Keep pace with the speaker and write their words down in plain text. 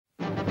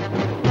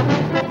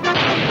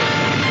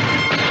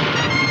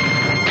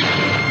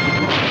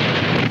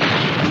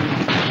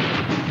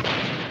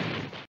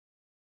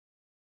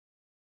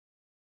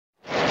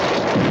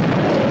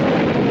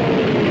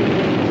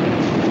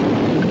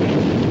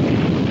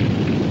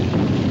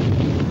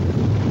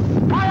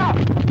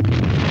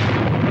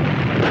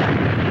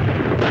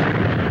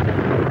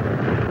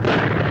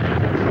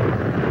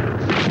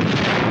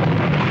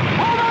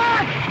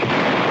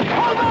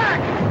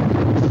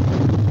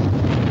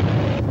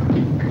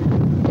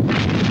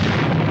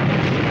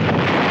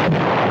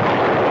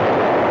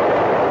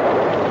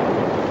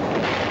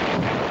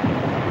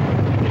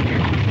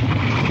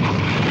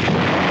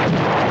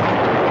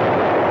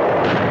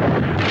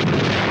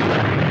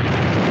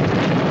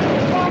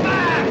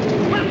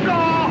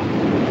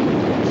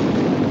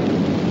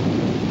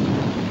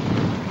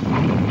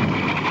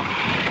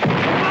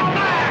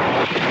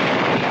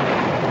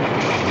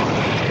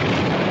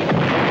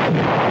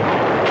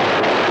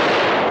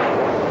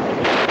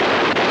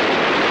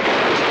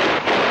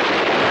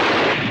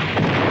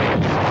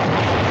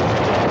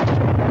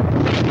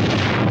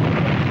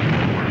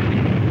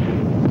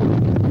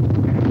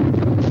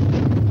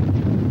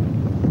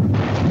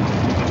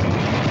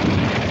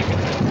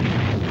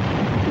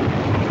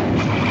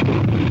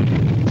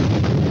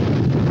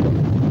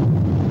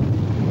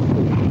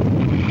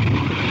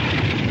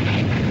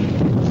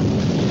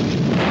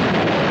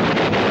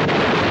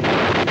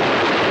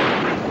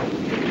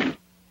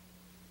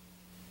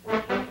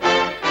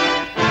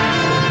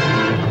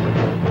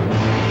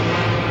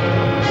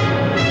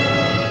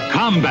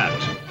Combat,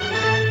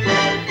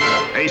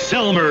 a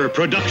Selmer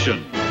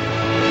production.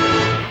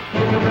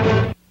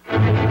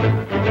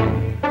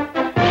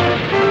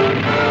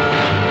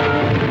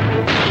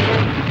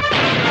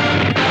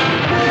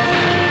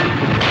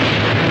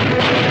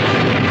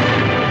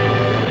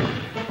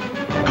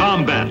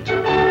 Combat.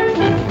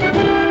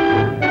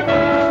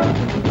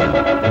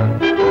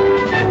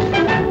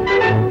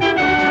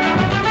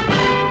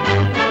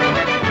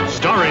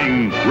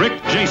 Starring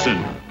Rick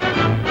Jason.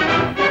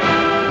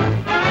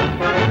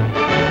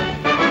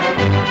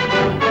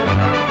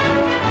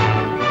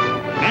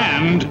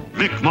 And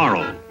Vic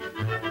Morrow.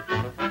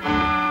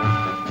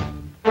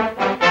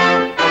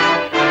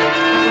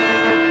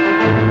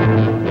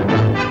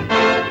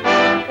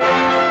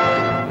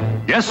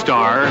 Guest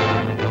star,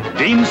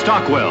 Dean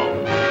Stockwell.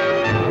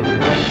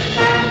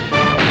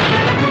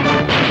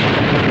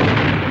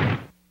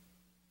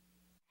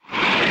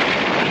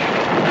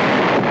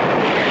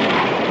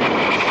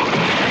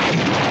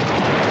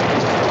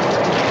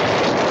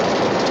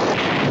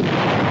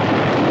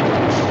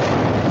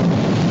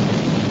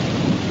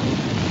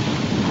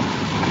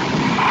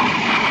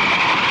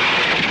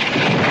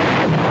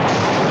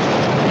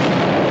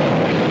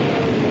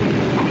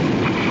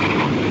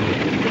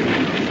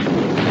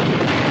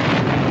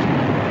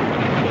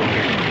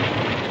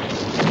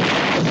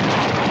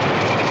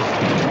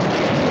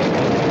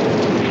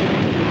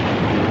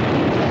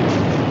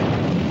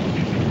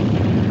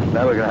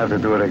 Now we're gonna have to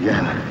do it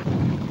again.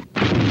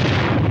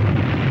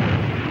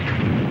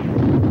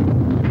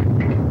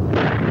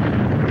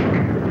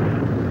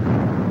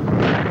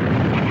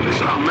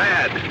 This all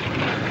mad.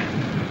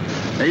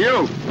 Hey,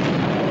 you!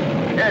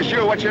 Yes,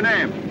 you, what's your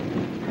name?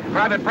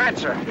 Private Pratt,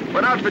 sir.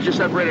 What outfit you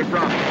separated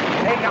from?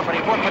 A Company,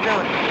 4th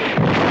Platoon.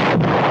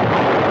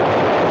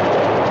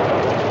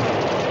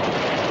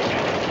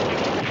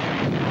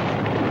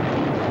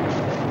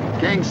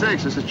 King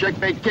 6, this is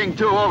checkmate King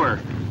 2, over.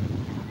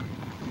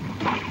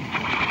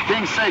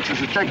 King 6,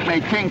 this is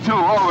checkmate King 2,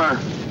 over.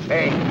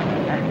 Hey,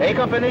 A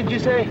Company, did you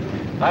say?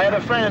 I had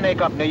a friend in A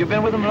Company. You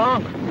been with him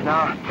long?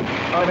 No.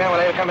 Only been with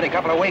A Company a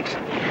couple of weeks.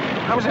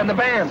 I was in the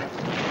band.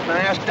 And I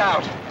asked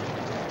out.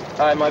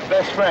 My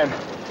best friend.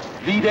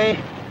 D-Day,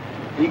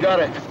 he got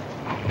it.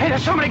 Hey,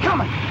 there's somebody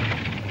coming.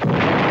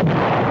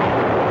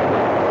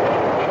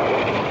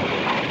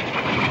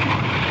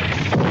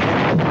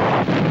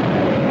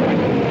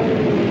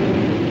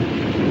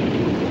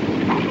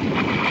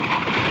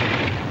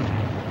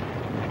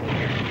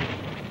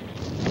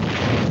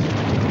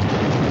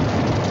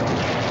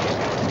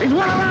 He's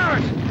one of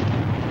ours!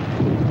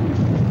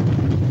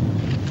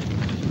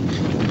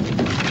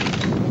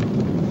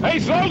 Hey,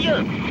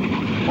 soldier!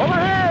 Over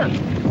here!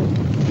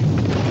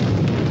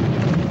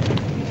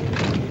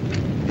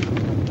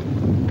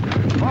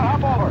 Well,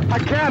 hop over. I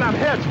can't, I'm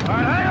hit. All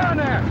right, hang on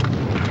there.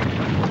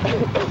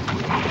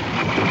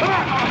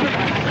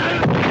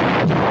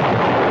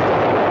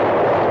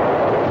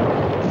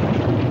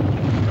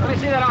 Let me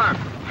see that arm.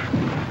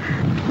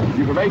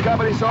 You from A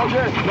Company,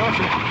 soldier? No,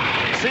 sir.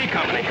 C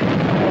Company.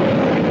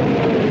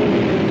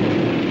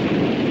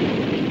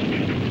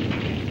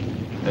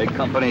 A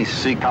Company,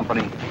 C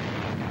Company.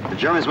 The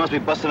Germans must be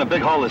busting a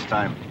big hole this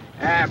time.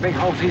 Ah, big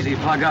hole's easy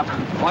to plug up.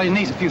 All you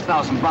need is a few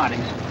thousand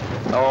bodies.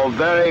 Oh,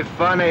 very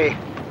funny.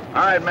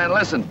 All right, men,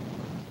 listen.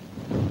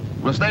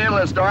 We'll stay till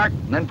it's dark,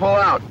 and then pull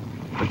out.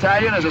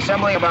 Battalion is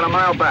assembling about a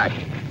mile back.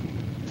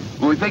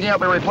 We'll be picking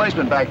up a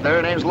replacement back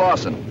there. Name's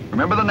Lawson.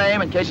 Remember the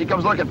name in case he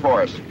comes looking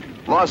for us.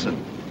 Lawson.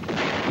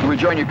 When we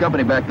join your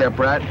company back there,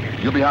 Pratt,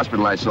 you'll be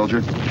hospitalized,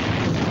 soldier.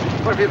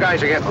 What if you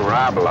guys are getting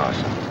robbed,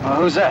 Lawson?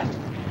 Who's that?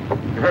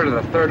 You heard of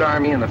the 3rd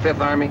Army and the 5th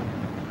Army?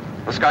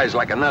 This guy's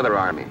like another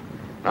army.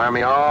 An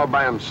army all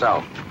by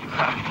himself.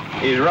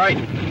 He's right.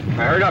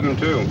 I heard of him,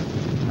 too.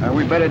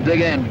 We better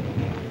dig in.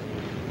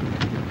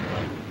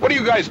 What are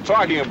you guys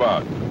talking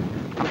about?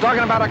 I'm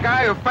talking about a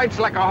guy who fights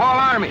like a whole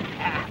army.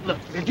 Look,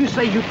 did you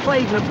say you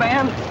played in a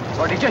band?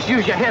 Or did you just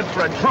use your head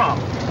for a drum?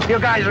 You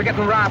guys are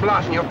getting robbed,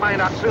 Lawson. You'll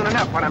find out soon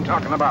enough what I'm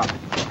talking about.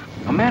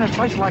 A man that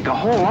fights like a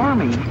whole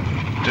army.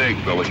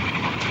 Dig, Billy.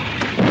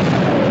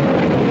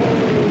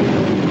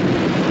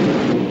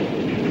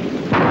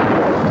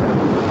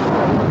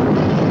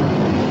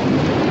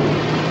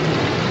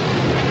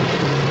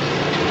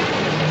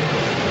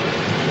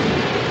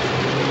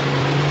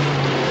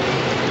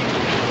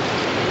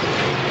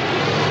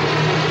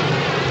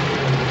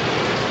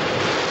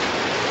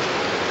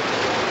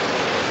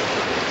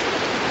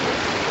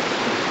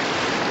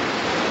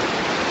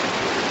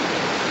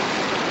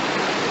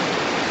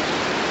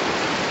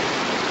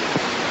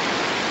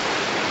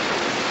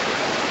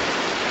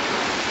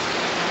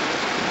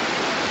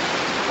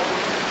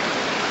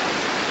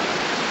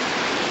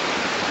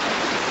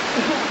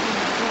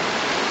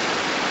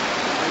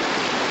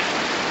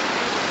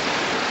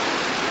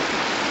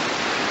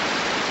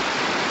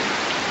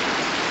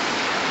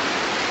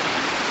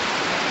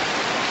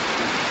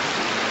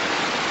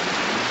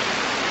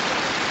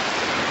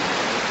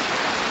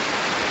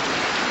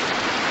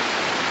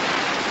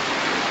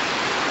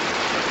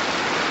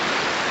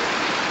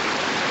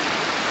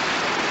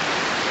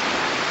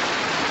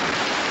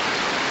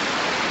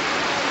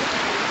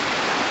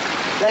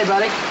 Hey,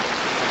 buddy.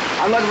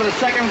 I'm looking for the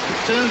 2nd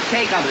Platoon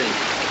K Company.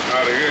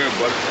 Out of here,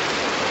 bud.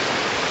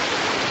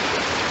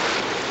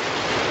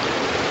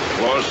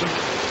 Lawson?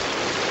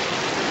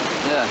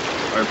 Yeah.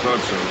 I thought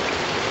so.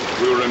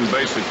 We were in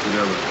basic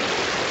together.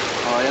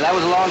 Oh, yeah, that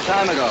was a long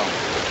time ago.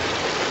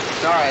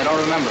 Sorry, I don't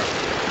remember.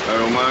 I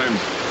don't mind.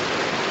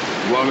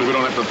 As long as we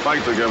don't have to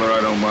fight together, I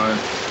don't mind.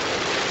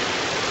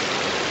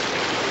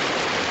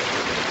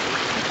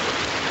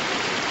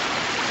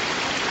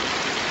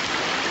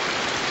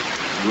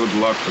 Good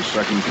luck for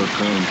 2nd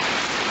Platoon.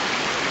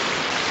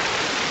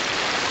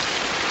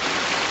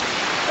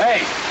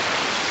 Hey!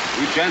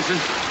 You Jensen?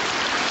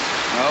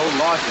 No,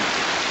 Lawson.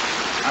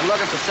 I'm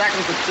looking for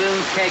 2nd Platoon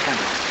K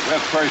Company.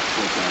 We're 1st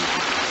Platoon.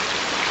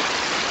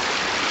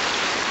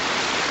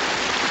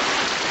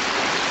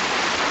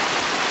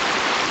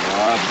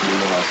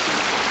 Lawson.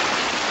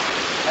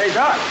 Hey,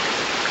 Doc.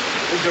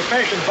 Did your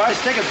patient buy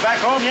his tickets back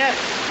home yet?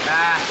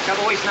 Nah, a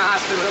couple weeks in the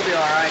hospital, he'll be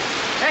all right.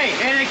 Hey,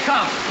 here they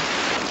come.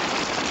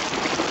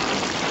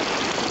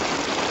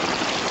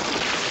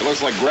 It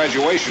looks like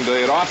graduation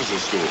day at officer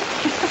school.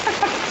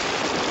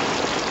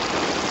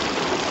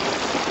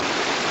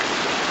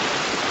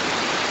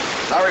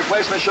 Our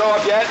replacement show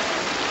up yet?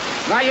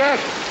 Not yet.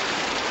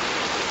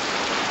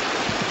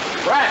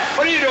 Brad,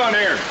 what are you doing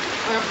here?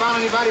 I haven't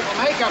found anybody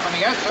from A Company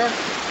yet, sir.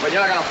 But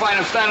you're not going to find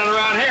him standing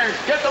around here.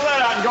 Get the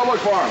lead out and go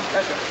look for him.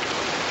 Yes, sir.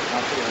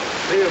 I'll see you.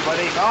 See you,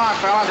 buddy. Go on,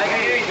 fellas. Take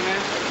it easy,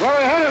 man. Where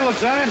are we headed,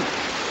 Lieutenant?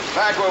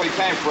 Back where we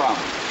came from.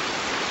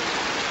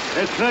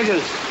 It figures.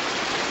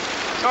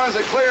 As soon as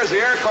it clears, the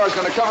Air Corps is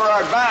going to cover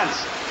our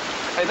advance.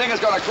 They think it's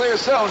going to clear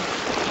soon.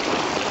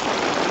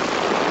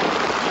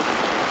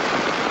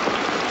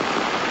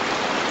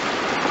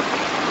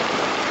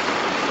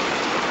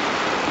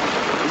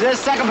 Is this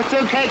 2nd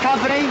Platoon K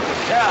Company?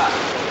 Yeah.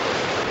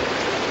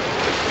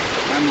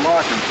 I'm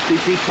Lawson.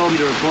 CP told me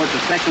to report to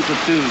 2nd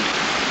Platoon.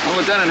 I'm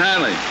Lieutenant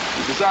Hanley.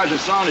 This is Sergeant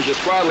Saunders, your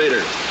squad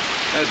leader.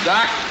 There's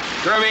Doc,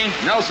 Kirby,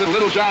 Nelson,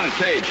 Littlejohn, and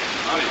Cage.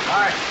 Howdy.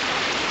 All right.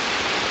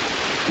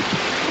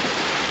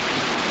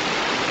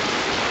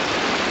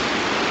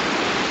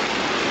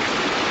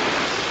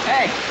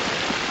 Hey,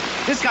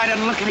 this guy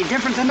doesn't look any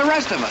different than the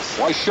rest of us.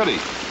 Why should he?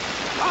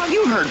 Oh,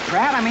 you heard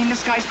Pratt. I mean,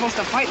 this guy's supposed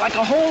to fight like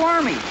a whole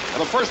army. In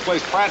the first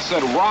place, Pratt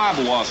said Rob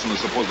Lawson is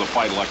supposed to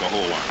fight like a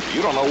whole army.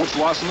 You don't know which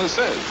Lawson this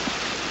is.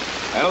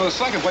 And in the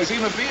second place,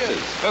 even if he is,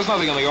 there's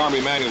nothing in the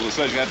Army manual that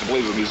says you have to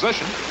believe a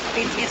musician.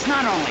 It's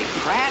not only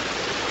Pratt.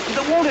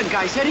 The wounded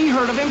guy said he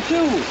heard of him,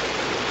 too.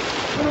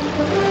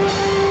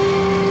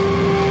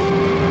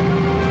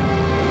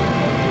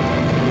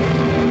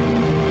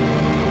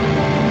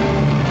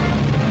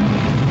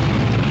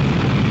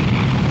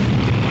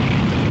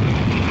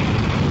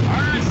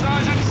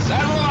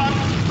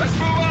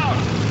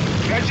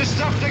 Get your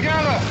stuff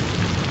together.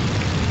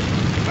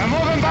 We're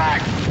moving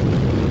back.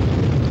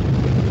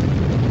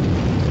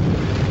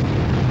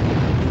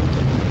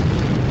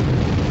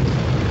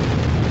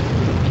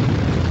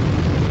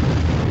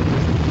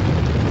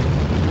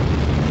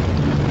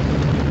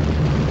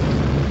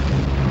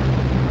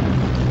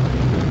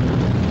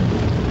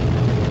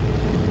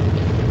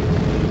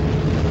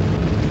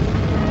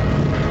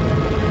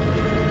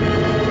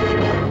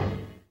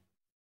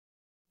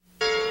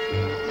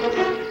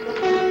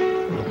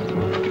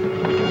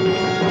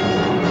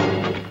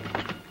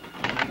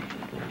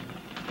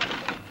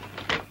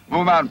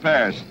 Move out in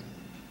pairs.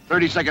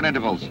 30-second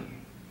intervals.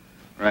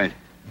 Right.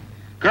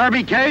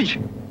 Kirby, Cage,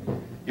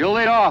 you'll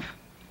lead off.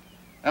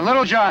 And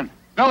Littlejohn,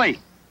 Billy,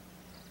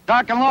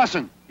 Doc and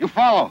Lawson, you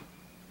follow.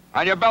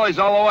 On your bellies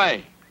all the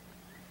way.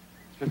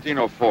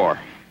 15:04.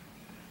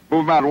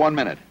 Move them out in 1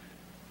 minute.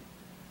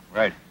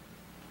 Right.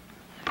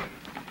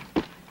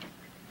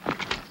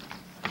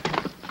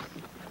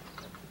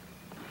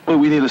 What do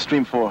we need a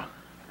stream for?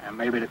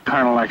 Maybe the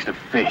Colonel likes to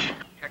fish.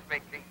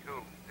 Checkmate King 2.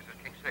 This is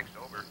King 6.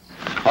 Over.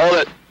 Hold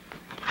it.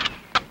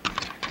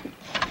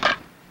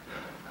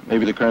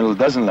 Maybe the Colonel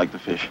doesn't like to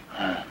fish.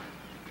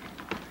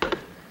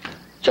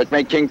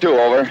 Checkmate King 2,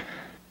 over.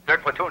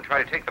 3rd Platoon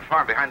tried to take the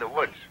farm behind the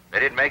woods. They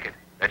didn't make it.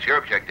 That's your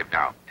objective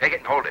now. Take it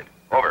and hold it.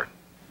 Over.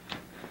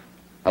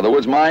 Are the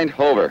woods mined?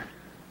 Over.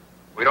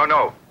 We don't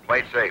know.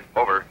 Play it safe.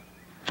 Over.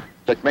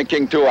 Checkmate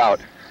King 2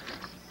 out.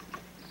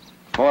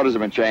 Orders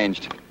have been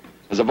changed.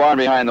 There's a barn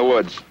behind the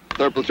woods.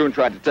 3rd Platoon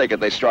tried to take it.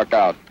 They struck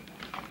out.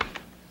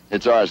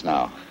 It's ours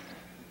now.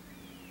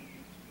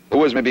 The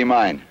woods may be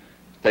mine.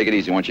 Take it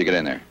easy once you get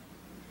in there.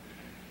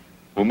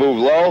 We'll move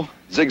low,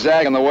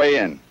 zigzag on the way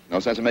in. No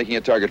sense in making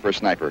a target for a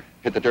sniper.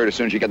 Hit the dirt as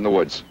soon as you get in the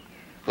woods.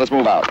 Let's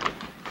move out.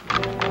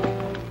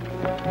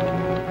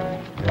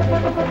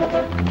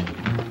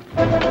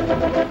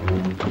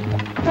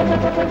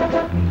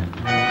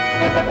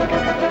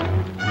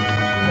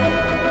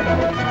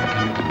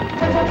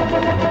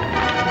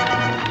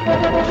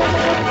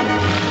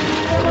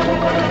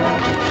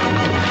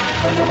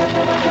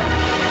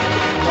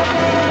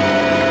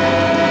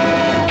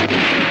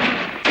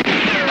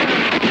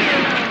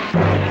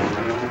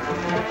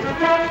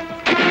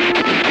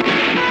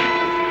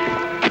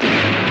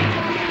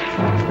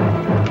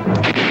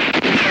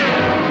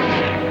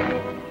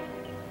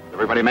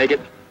 we make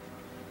it?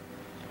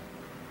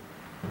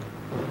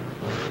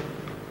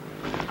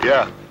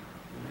 Yeah.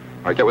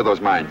 All right, get with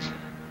those mines.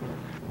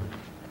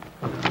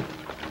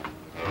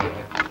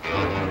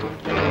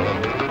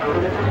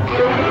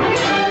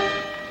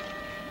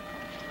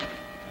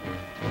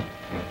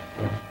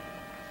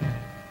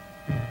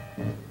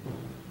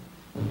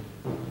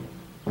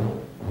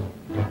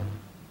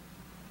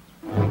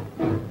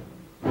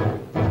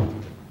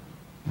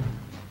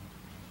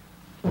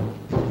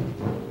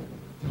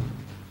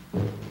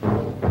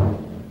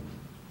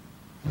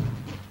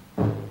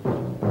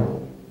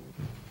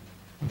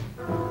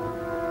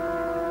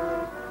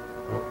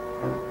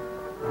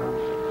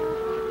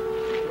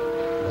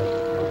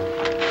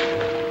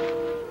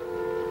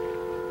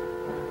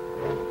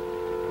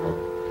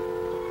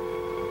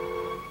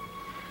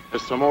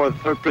 There's some more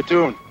of the 3rd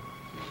platoon.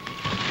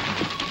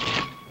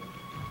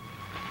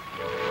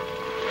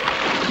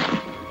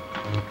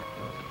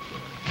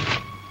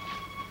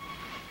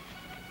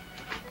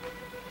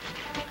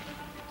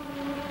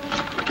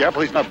 Be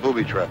careful he's not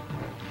booby-trapped.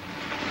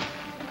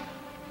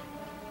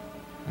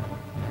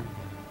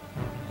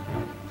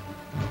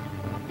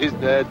 He's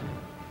dead.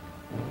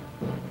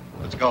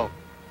 Let's go.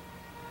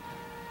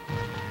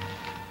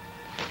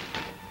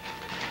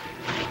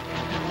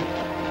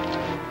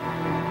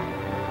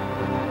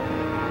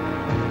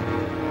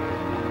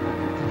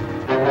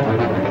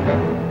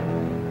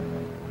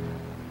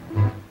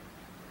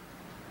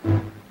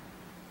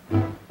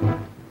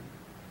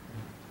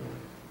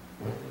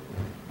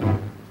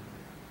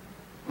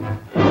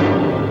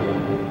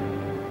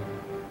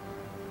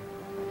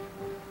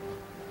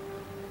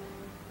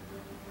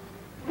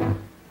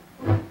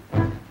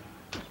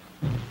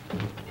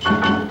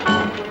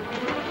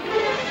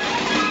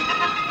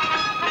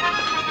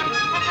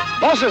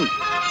 Lawson!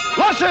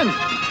 Lawson!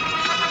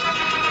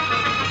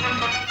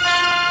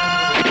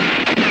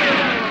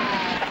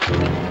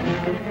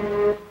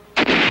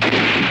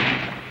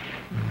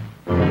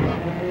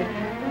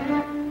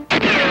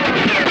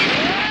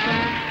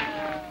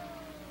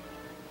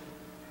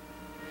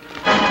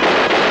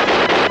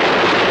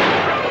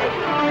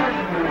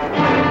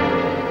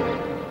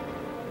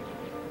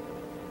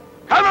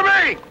 Cover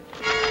me!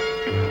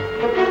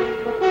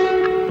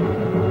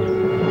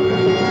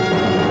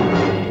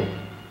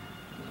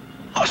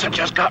 Lawson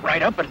just got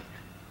right up and...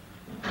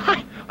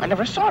 I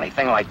never saw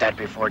anything like that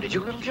before. Did you,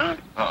 Little John?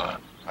 I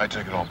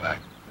take it all back.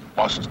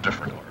 Boston's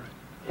different already.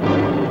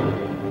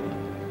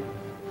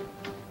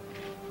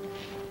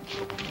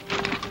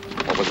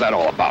 What was that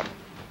all about?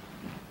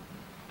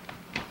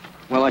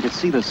 Well, I could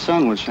see the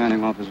sun was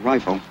shining off his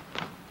rifle,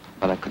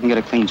 but I couldn't get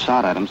a clean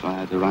shot at him, so I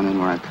had to run in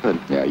where I could.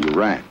 Yeah, you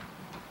ran.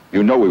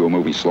 You know we were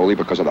moving slowly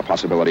because of the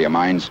possibility of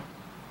mines.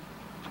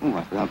 Oh,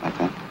 I forgot about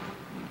that.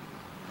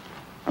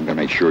 I'm gonna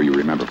make sure you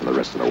remember for the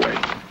rest of the way.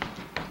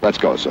 Let's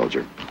go,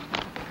 soldier.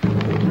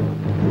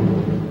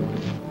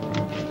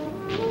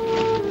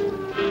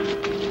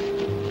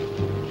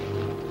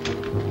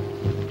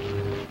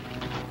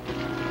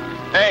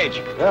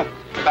 Page! Yeah?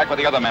 Get back with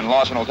the other men.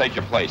 Lawson will take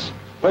your place.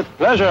 With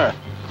pleasure.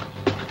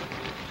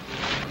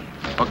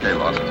 Okay,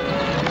 Lawson.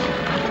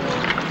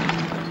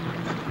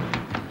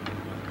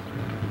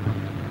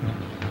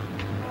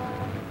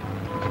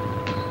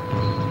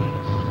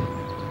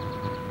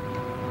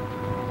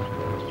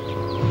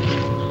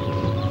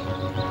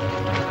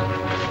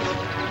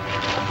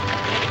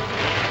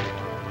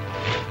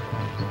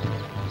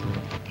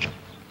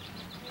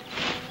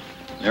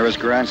 Nearest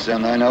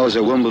grandstand I know is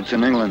at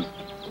Wimbledon, England.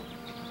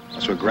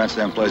 That's where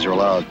grandstand plays are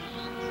allowed.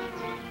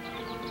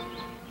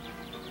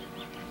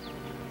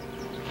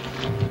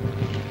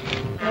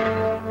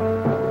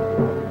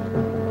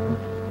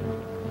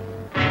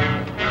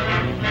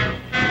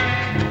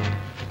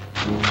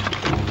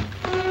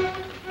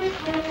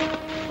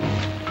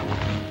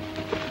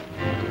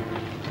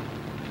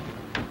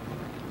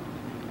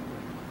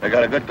 They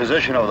got a good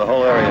position over the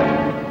whole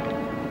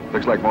area.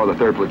 Looks like more of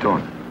the 3rd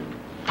platoon.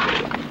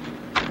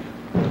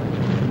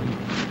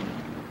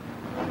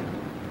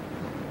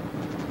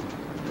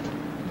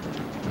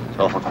 It's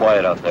awful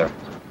quiet out there.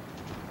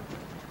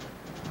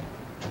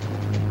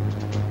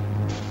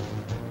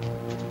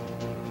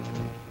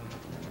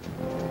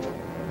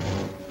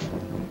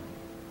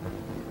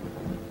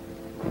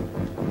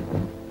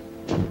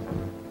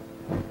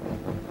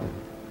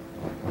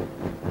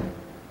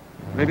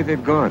 Maybe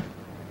they've gone.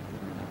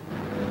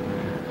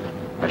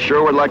 I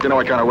sure would like to know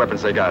what kind of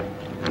weapons they got,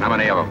 and how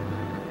many of them.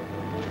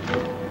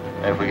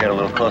 If we get a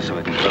little closer,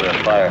 we can put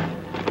their fire.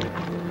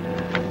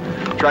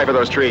 Try for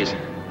those trees.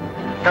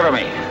 Cover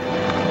me.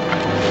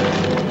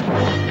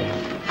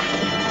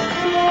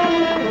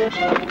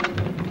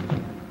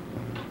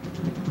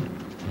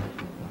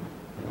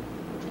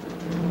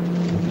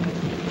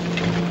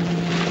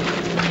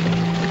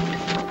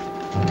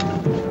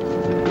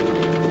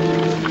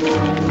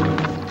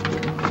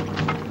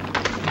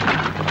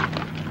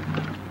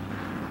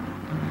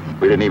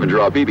 We didn't even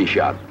draw a BB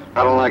shot.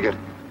 I don't like it.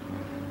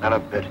 Not a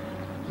bit.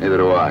 Neither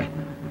do I.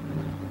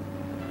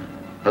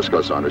 Let's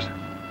go, Saunders.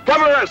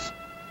 Cover us!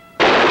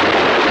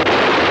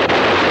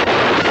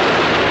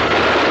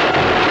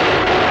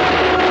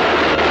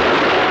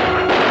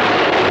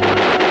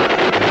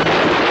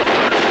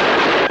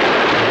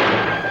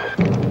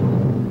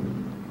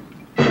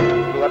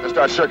 We'll have to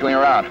start circling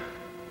around.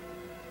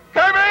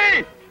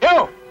 Kirby!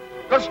 You!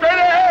 Go straight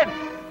ahead!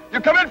 You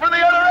come in from the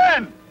other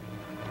end!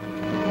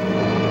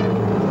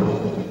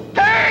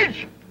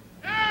 Cage!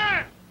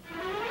 Yeah!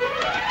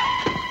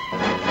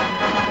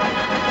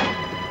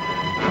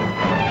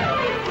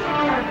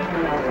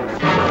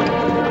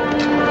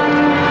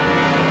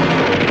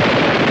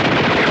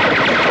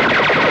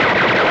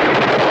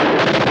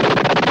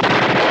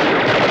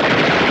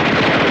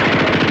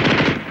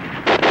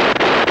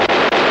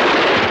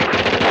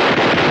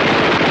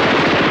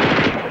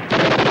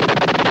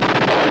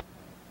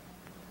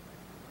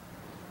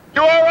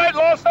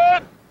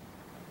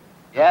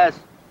 Yes.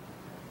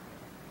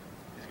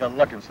 He's got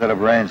luck instead of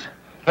brains.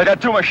 They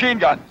got 2 machine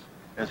guns.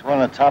 There's one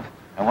on the top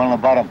and one on the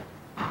bottom.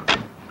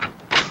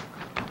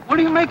 What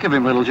do you make of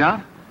him, Little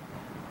John?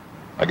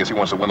 I guess he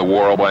wants to win the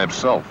war all by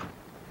himself.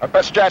 Our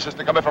best chance is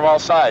to come in from all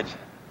sides.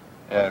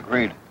 Yeah,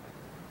 agreed.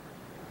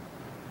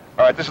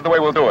 All right, this is the way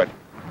we'll do it.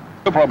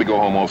 He'll probably go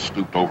home all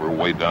stooped over,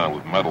 weighed down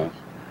with medals.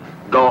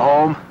 Go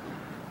home?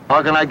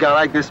 How can a guy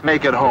like this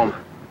make it home?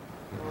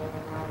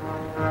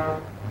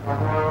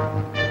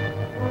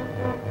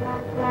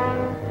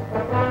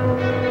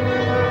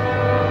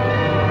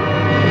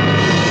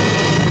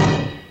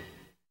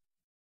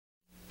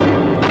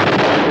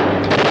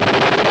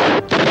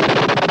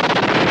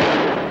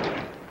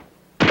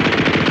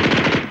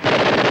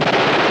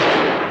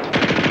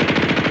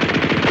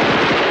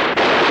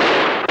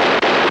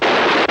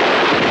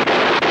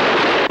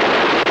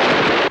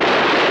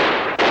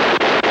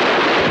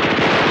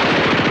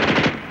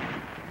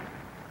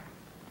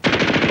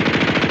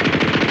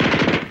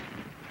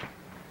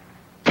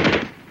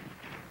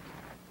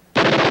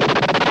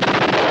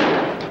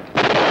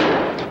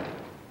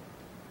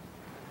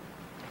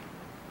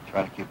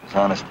 Try to keep us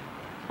honest.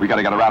 We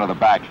gotta get around to the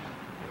back.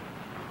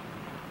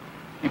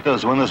 Keep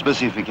those windows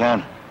busy if you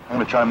can. I'm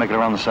gonna try to make it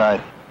around the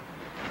side.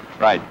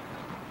 Right.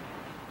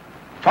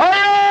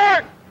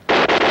 Fire!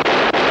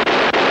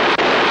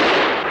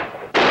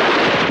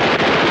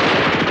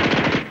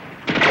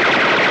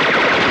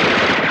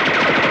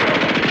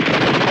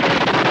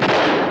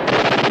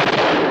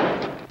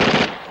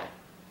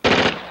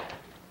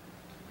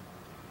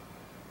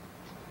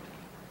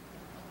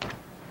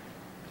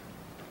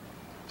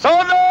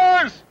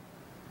 Saunders!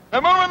 They're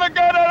moving the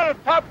gun out of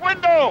the top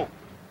window!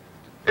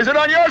 Is it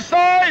on your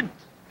side?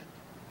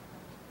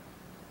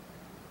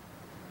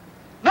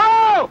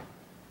 No!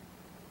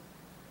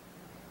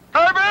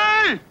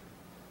 Kirby!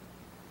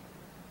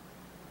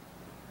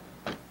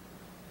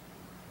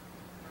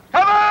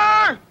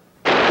 Cover!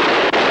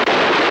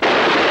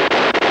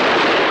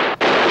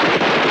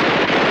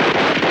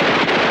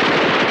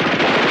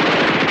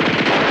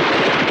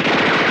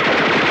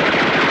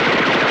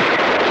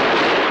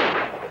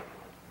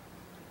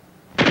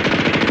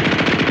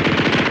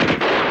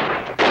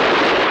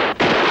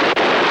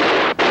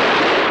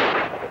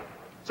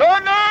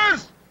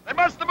 Saunders! They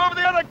must have moved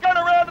the other gun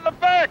around to the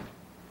back.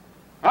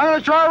 I'm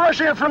gonna try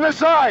rushing it from this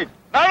side.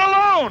 Not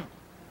alone.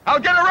 I'll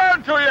get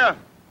around to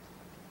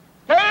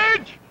you.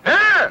 Cage!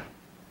 Here!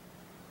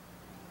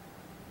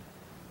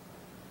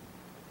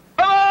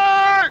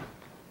 Cover!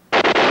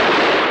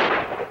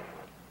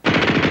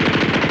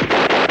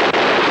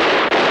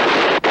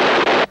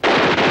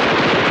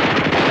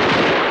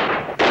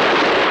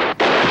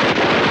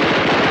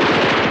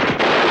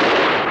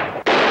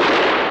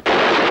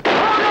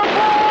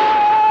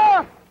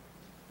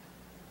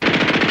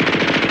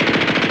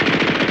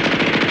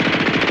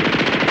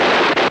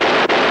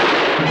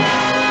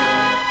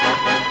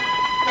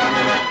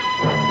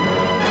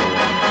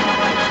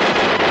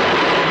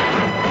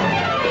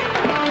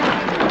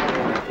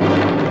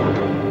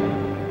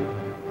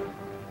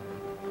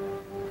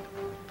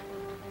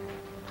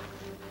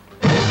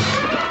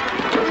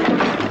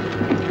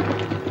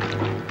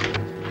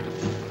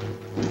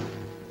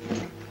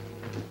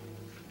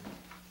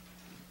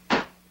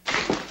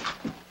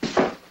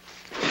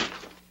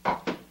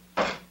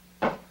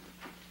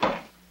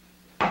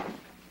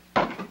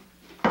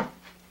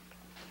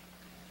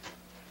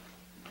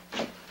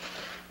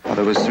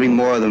 There was 3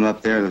 more of them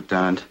up there,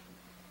 Lieutenant.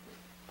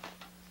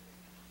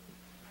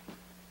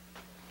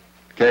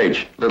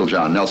 Cage, Little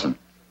John, Nelson.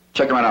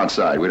 Check them out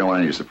outside. We don't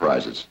want any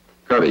surprises.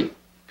 Kirby,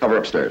 cover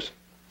upstairs.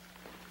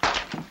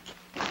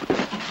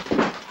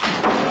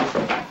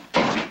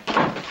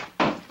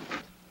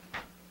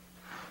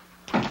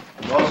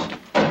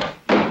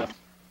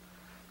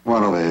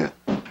 One over here.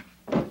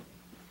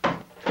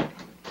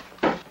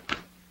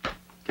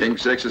 King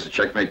 6 is a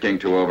checkmate, King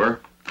 2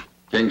 over.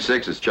 King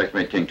 6 is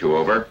checkmate, King 2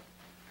 over.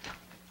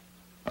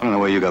 I don't know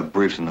where you got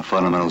briefed in the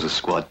fundamentals of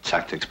squad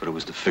tactics, but it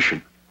was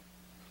deficient.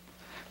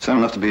 It's not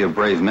enough to be a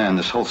brave man.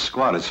 This whole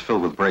squad is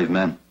filled with brave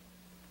men.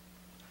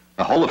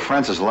 The whole of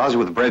France is lousy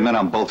with brave men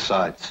on both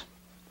sides.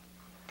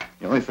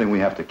 The only thing we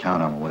have to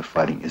count on when we're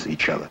fighting is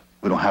each other.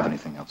 We don't have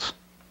anything else.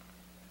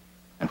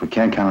 And if we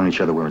can't count on each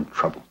other, we're in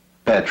trouble.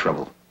 Bad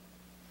trouble.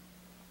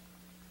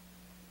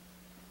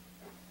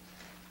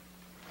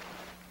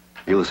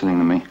 You listening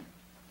to me?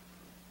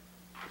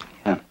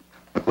 Yeah.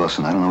 Look,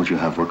 Wilson, I don't know what you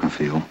have working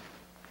for you.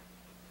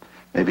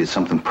 Maybe it's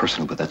something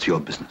personal, but that's your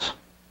business.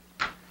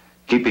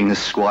 Keeping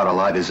this squad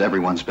alive is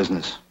everyone's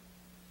business.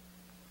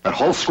 That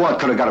whole squad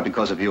could have got it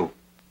because of you.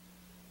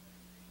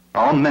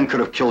 Our own men could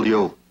have killed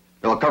you.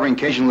 You were covering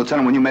Cajun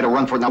Lieutenant when you made a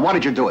run for it. Now, why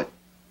did you do it?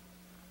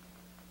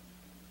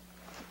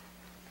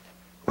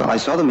 Well, I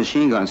saw the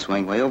machine gun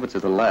swing way over to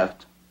the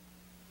left.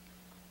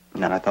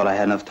 And then I thought I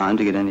had enough time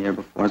to get in here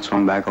before it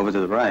swung back over to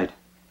the right.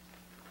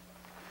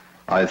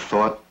 I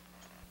thought...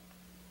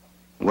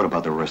 What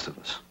about the rest of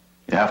us?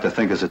 You have to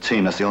think as a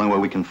team. That's the only way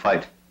we can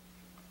fight.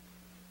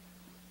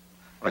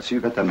 All right, so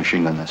you got that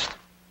machine gun nest.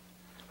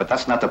 But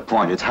that's not the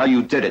point. It's how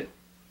you did it.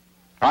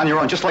 On your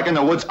own, just like in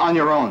the woods, on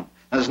your own.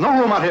 And there's no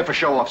room out here for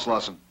show-offs,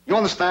 Lawson. You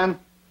understand?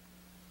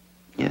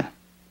 Yeah.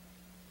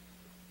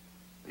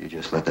 You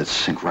just let that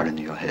sink right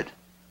into your head.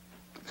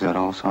 Is that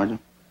all,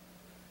 Sergeant?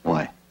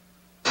 Why?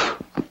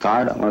 I'm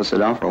tired. I want to sit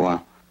down for a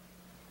while.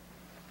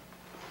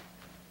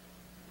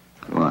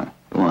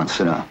 Go on,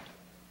 sit down.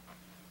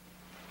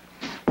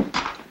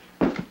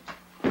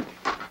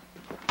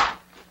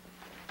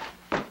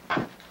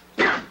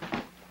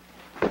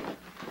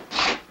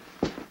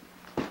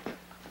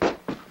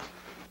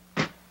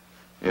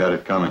 You had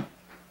it coming.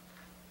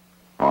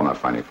 Oh, I'm not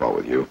finding fault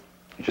with you.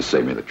 You just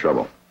saved me the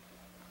trouble.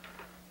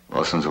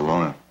 Lawson's a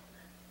loner.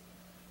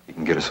 He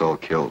can get us all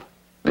killed.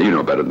 Now, you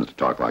know better than to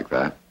talk like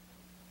that.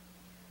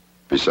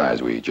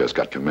 Besides, we just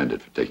got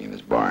commended for taking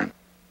this barn.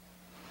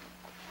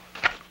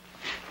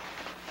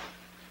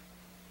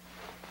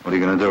 What are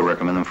you going to do,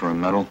 recommend him for a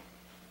medal?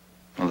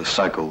 Or the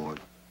psycho ward?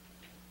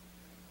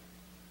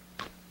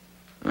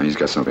 Well, he's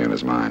got something on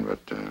his mind, but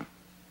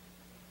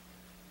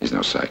he's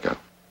no psycho.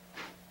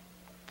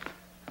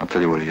 I'll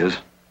tell you what he is.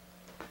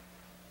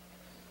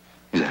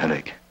 He's a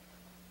headache.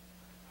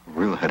 A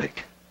real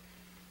headache.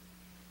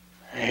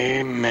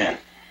 Amen.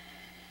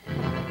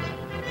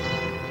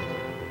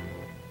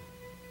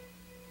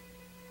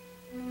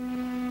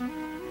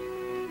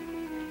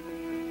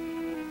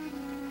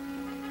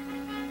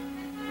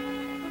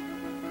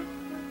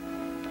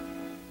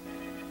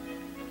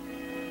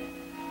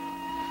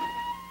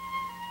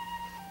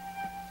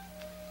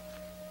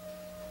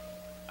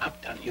 I'm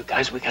telling you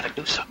guys, we gotta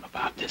do something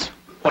about this.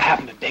 What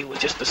happened today was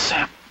just a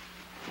sample.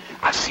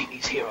 I've seen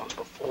these heroes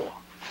before.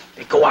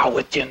 They go out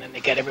with you and then they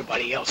get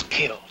everybody else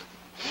killed.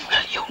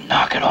 Well, you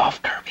knock it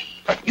off, Kirby.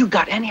 You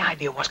got any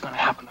idea what's gonna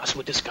happen to us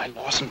with this guy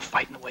Lawson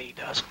fighting the way he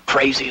does?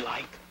 Crazy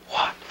like?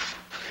 What?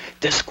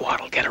 This squad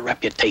will get a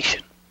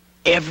reputation.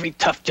 Every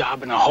tough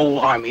job in the whole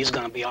army is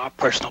gonna be our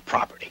personal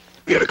property.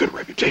 We had a good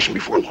reputation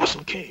before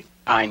Lawson came.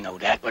 I know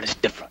that, but it's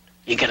different.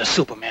 You get a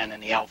Superman in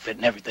the outfit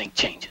and everything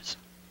changes.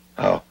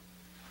 Oh.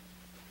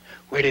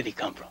 Where did he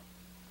come from?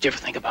 Did you ever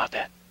think about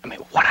that? I mean,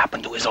 what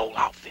happened to his old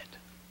outfit?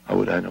 How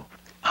would I know?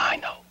 I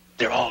know.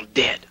 They're all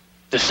dead.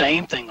 The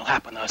same thing will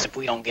happen to us if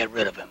we don't get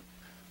rid of him.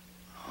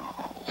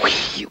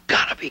 Oh, you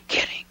gotta be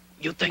kidding.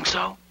 You think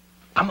so?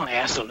 I'm gonna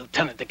ask the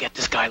lieutenant to get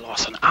this guy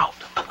Lawson out.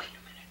 Oh, wait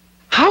a minute.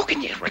 How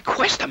can you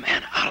request a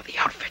man out of the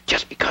outfit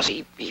just because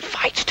he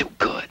fights too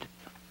good?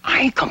 I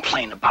ain't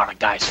complaining about a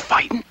guy's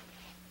fighting.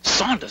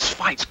 Saunders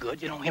fights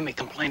good. You don't hear me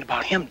complain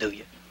about him, do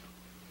you?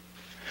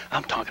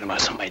 I'm talking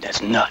about somebody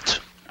that's nuts.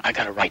 I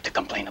got a right to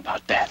complain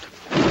about that.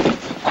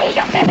 Wait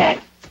a minute!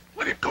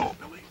 Let it go,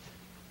 Billy.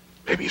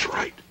 Maybe he's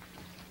right.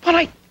 But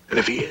I... And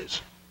if he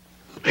is,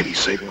 maybe he's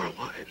saving our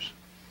lives.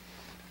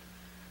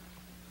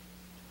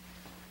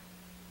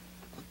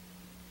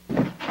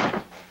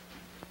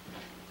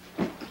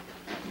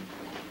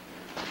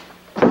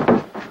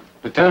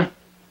 Lieutenant?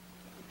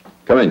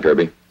 Come in,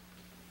 Kirby.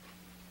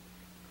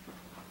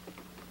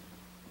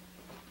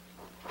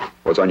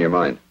 What's on your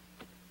mind?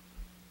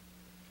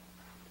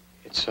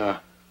 It's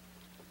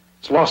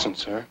Lawson,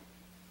 sir.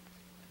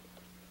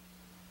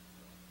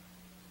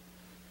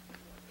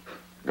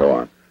 Go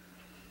on.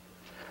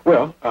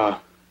 Well,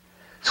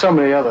 some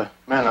of the other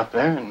men up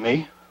there and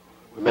me,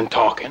 we've been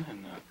talking,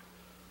 and...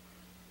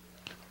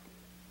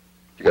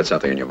 You got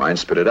something in your mind,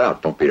 spit it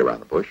out. Don't beat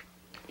around the bush.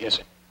 Yes,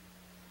 sir.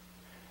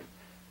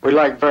 We'd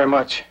like very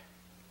much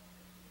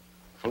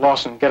for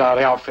Lawson to get out of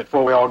the outfit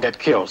before we all get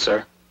killed,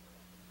 sir.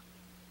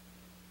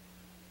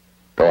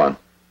 Go on.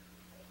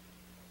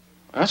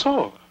 That's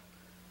all.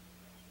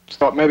 Just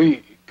thought maybe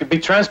he could be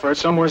transferred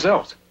somewhere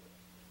else.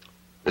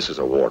 This is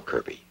a war,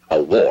 Kirby.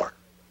 A war.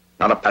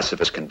 Not a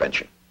pacifist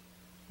convention.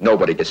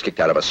 Nobody gets kicked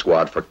out of a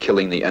squad for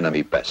killing the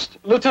enemy best.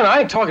 Lieutenant,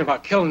 I ain't talking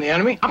about killing the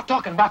enemy. I'm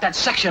talking about that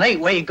Section 8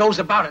 way he goes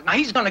about it. Now,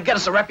 he's gonna get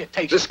us a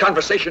reputation. This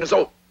conversation is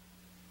over.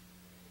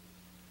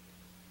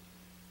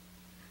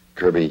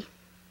 Kirby,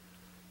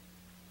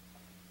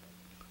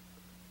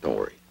 don't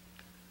worry.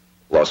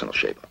 Lawson will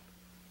shape up.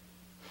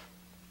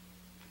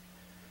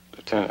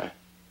 Lieutenant,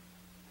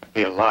 I'd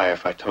be a liar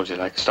if I told you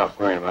that I could stop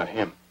worrying about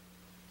him.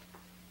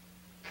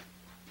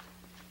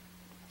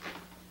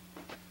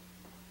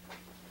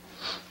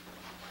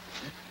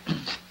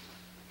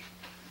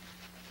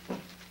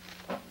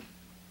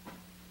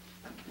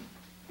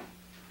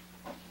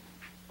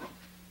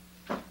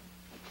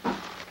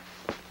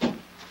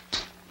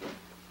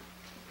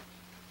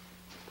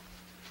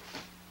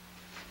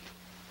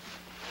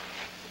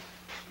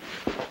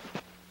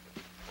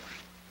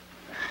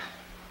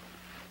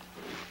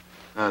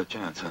 Not a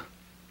chance, huh?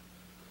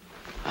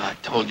 I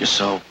told you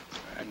so.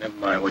 Never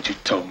mind what you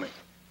told me.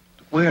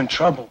 We're in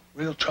trouble.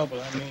 Real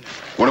trouble, I mean it.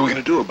 What are we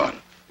going to do about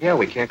it? Yeah,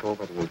 we can't go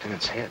over the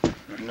lieutenant's head.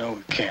 No,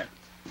 we can't.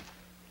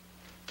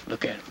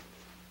 Look at him.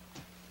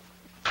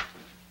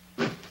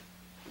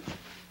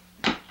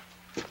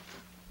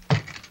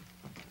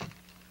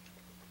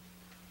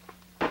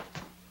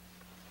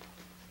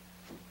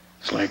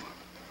 It's like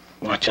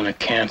watching a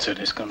cancer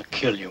that's gonna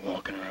kill you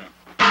walking around.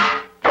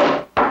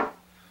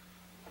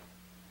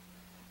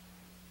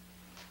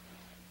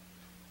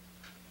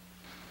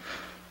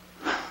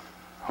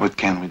 What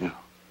can we do?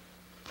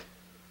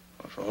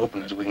 Well, for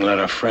openers, we can let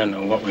our friend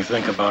know what we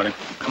think about it.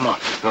 Come on.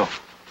 Go.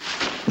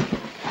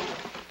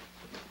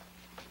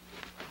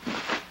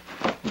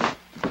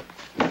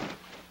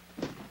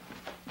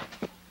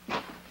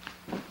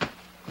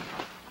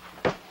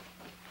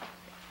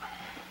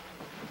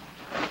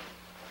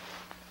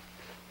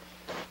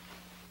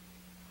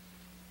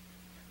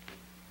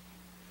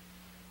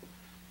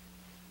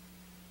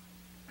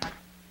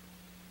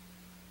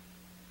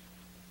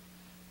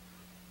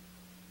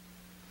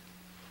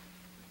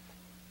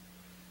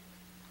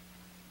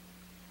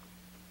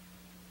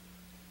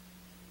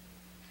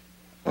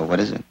 Well,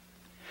 what is it?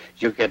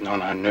 You're getting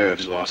on our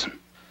nerves, Lawson.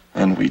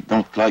 And we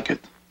don't like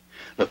it.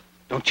 Look,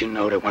 don't you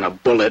know that when a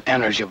bullet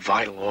enters your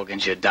vital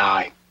organs, you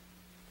die?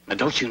 Now,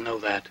 don't you know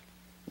that?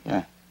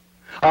 Yeah.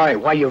 All right,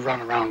 why you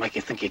run around like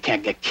you think you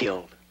can't get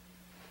killed?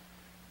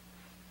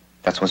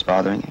 That's what's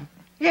bothering you?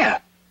 Yeah,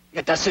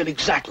 that's it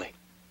exactly.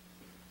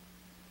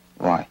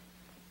 Why?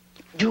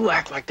 You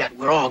act like that,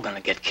 we're all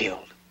gonna get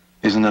killed.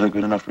 Isn't that a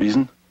good enough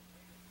reason?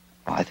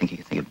 Well, I think you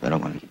can think of better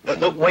one.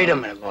 Look, wait a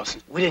minute,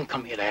 Lawson. We didn't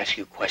come here to ask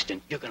you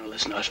questions. You're gonna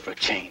listen to us for a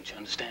change,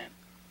 understand?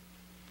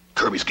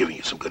 Kirby's giving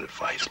you some good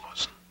advice,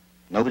 Lawson.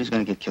 Nobody's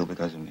going to get killed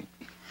because of me.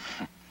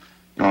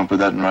 You want to put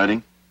that in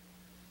writing?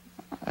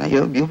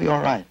 You'll be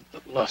all right.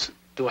 Look, Lawson,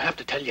 do I have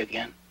to tell you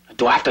again?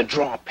 Do I have to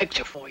draw a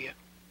picture for you?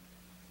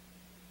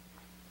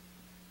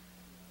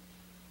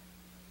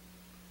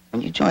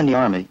 When you joined the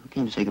Army, who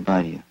came to say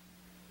goodbye to you?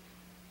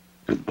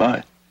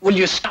 Goodbye. Will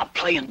you stop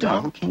playing dumb?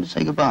 No, who came to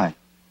say goodbye?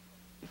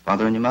 Your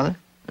father and your mother?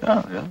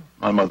 Yeah.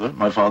 My mother,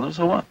 my father,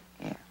 so what?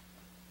 Yeah.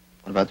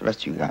 What about the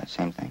rest of you guys?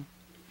 Same thing?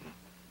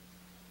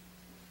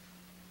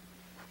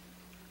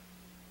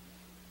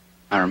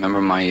 I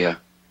remember my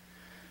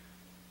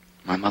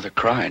mother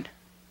cried.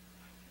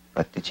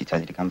 But did she tell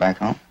you to come back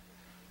home?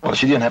 Well,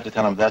 she didn't have to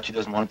tell him that. She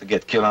doesn't want him to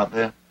get killed out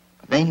there.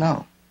 But they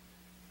know.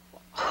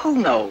 Who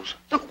knows?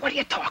 Look, what are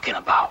you talking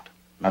about?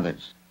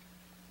 Mothers.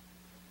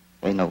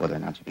 They know whether or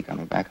not you'll be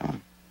coming back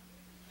home.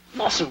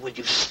 Lawson, would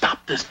you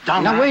stop this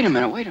dumb... Now, wait a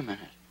minute.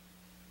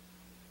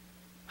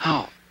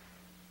 How?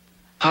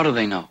 How do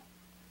they know?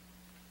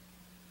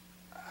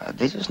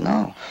 They just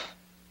know.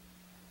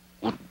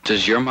 Well,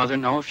 does your mother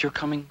know if you're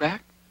coming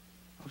back?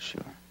 Oh,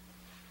 sure.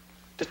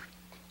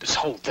 This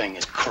whole thing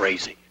is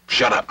crazy.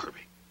 Shut up,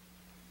 Kirby.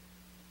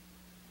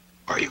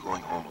 Are you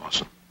going home,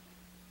 Lawson?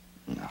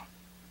 No.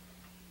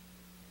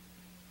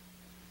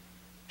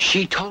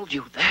 She told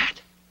you that?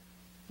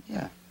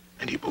 Yeah.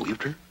 And you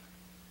believed her?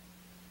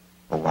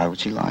 Well, why would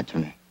she lie to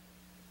me?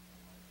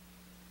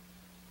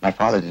 My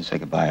father didn't say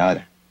goodbye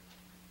either.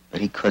 But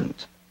he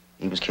couldn't.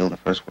 He was killed in the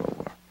First World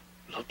War.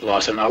 Look,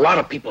 Lawson, a lot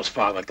of people's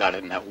father got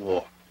in that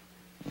war.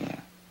 Yeah.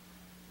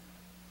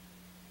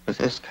 But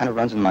this kind of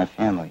runs in my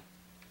family.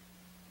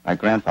 My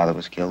grandfather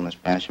was killed in the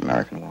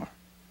Spanish-American War.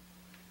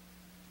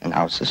 And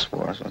now it's this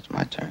war, so it's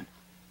my turn.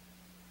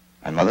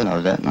 My mother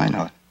knows that, and I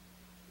know it.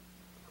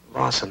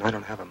 Lawson, I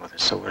don't have a mother,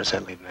 so where does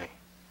that leave me?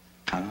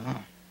 I don't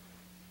know.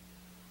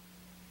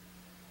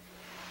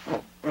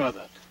 Oh,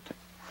 brother.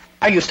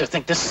 I used to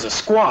think this is a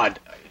squad.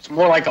 It's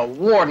more like a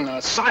ward in an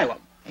asylum.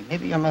 Hey,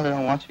 maybe your mother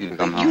don't want you to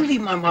come home. You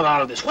leave my mother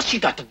out of this. What's she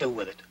got to do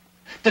with it?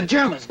 The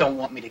Germans don't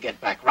want me to get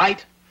back,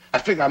 right? I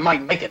figure I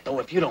might make it, though,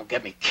 if you don't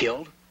get me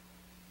killed.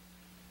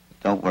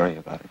 Don't worry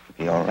about it.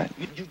 It'll be all right.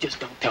 You just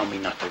don't tell me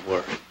not to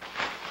worry.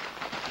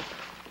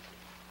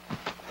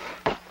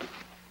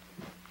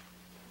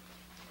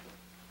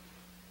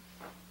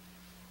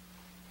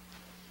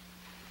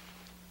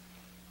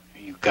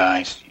 You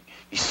guys,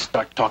 you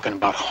start talking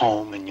about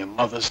home and your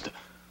mother's...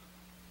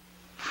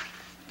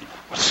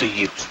 What's the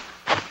use?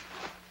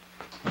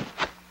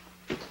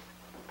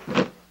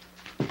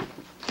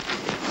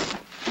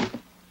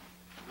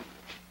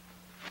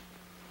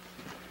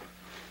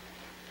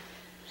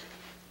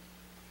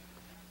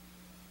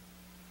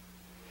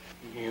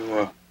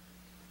 You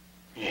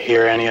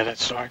hear any of that,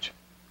 Sarge?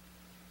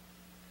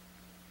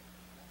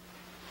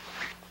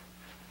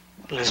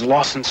 Well, is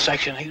Lawson's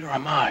section here, or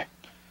am I?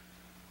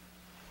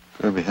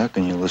 Kirby, how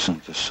can you listen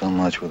to so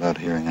much without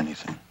hearing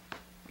anything?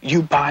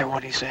 You buy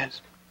what he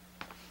says?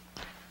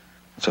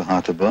 It's so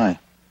hard to buy.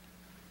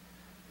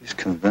 He's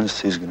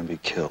convinced he's going to be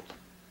killed.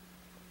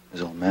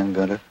 His old man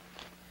got it.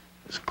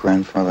 His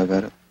grandfather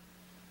got it.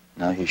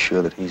 Now he's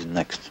sure that he's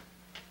next.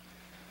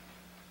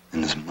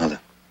 And his mother.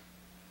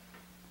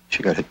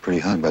 She got hit pretty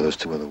hard by those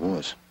two other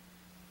wars.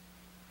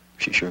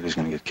 She's sure he's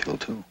going to get killed,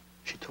 too.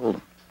 She told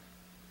him.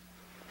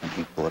 And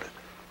he bought it.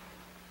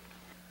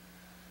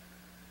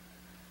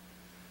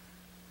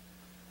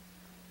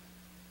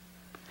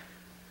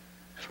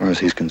 far as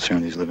he's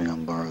concerned, he's living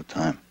on borrowed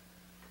time.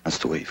 That's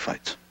the way he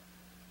fights.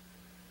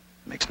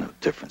 It makes no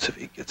difference if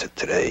he gets it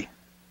today,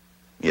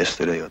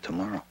 yesterday, or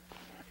tomorrow.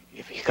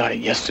 If he got it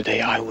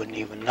yesterday, I wouldn't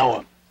even know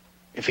him.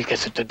 If he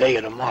gets it today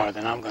or tomorrow,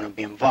 then I'm going to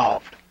be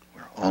involved.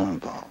 We're all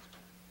involved.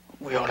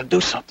 We ought to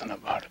do something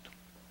about it.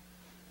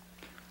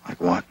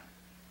 Like what?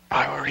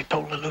 I already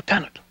told the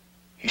lieutenant.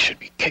 He should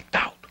be kicked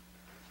out.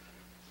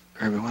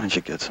 Kirby, why don't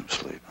you get some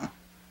sleep, huh?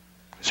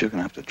 Because you're going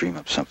to have to dream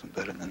up something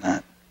better than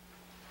that.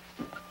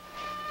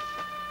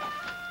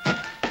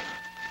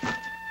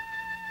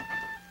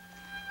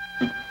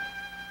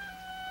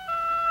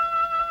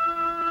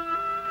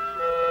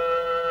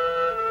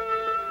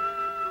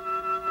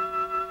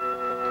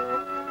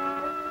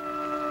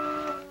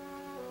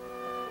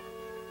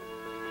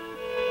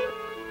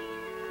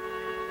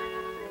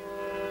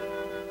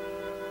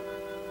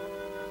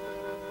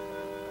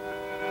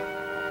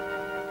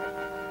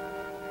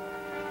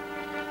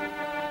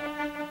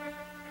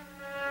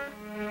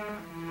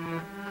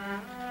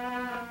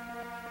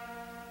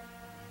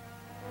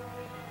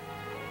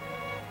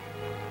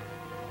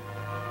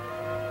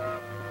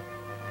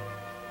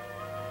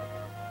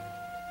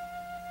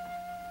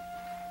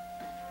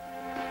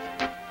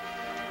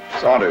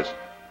 Saunders.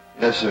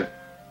 Yes, sir.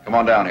 Come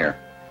on down here.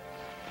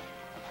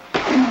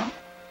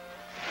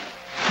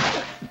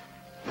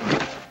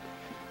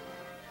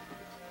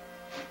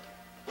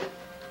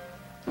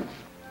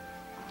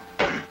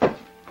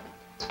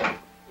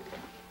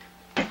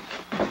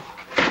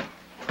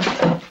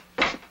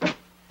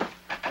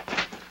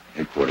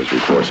 Headquarters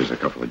reports there's a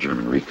couple of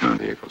German recon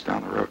vehicles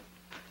down the road.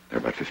 They're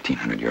about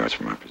 1,500 yards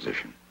from our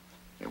position.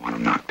 They want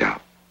them knocked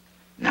out.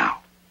 Now.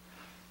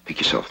 Pick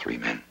yourself 3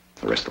 men.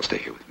 The rest will stay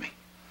here with me.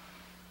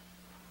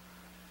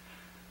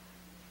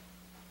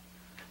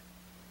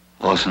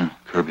 Lawson,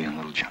 Kirby, and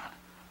Little John.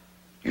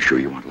 You sure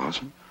you want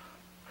Lawson?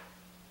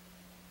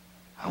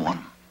 I want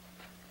him.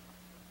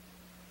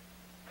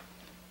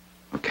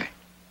 Okay.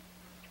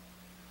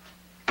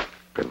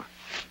 Good luck.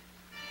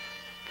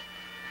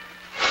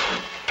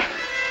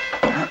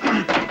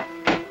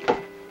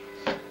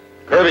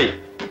 Kirby,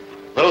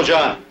 Little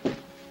John,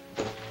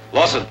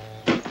 Lawson,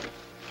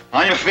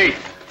 on your feet.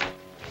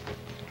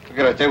 We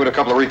got a day with a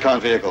couple of recon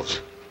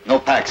vehicles. No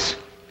packs.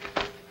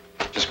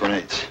 Just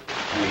grenades.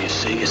 Well, you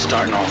see, it's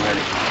starting already.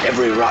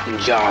 Every rotten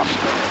job.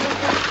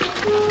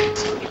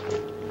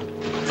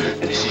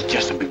 And this is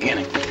just the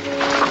beginning.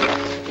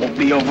 Won't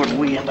be over till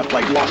we end up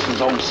like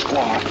Lawson's own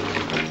squad.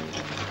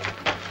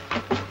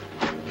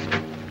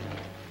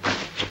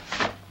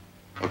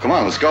 Well, come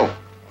on, let's go.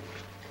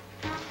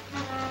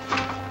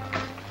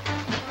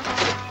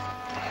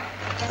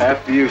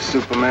 After you,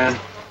 Superman.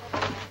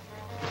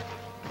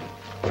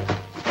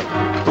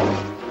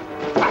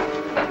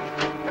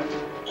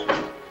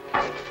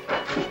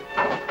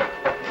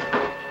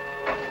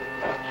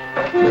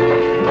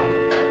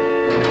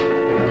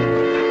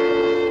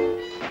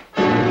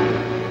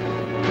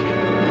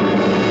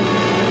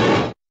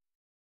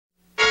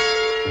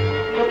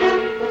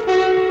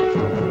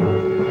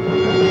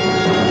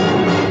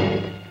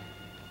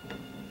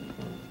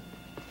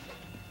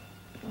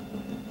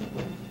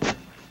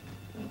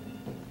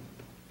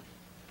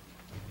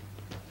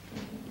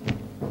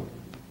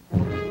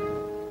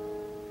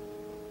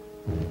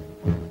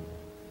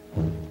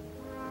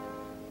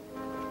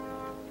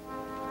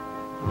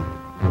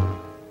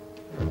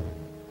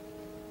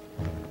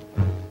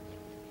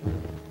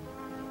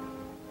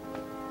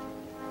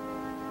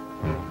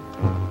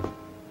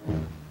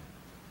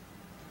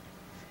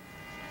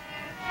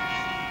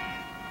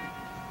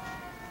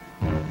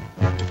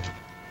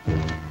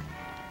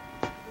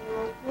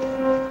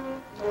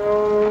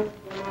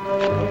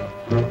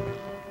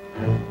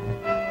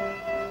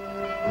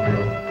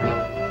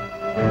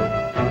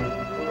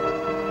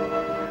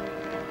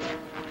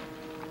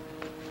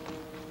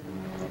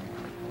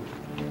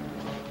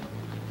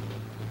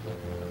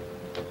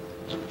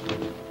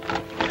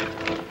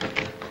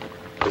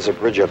 There's a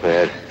bridge up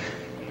ahead.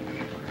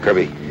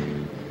 Kirby,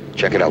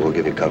 check it out. We'll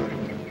give you cover.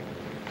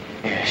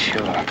 Yeah,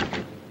 sure.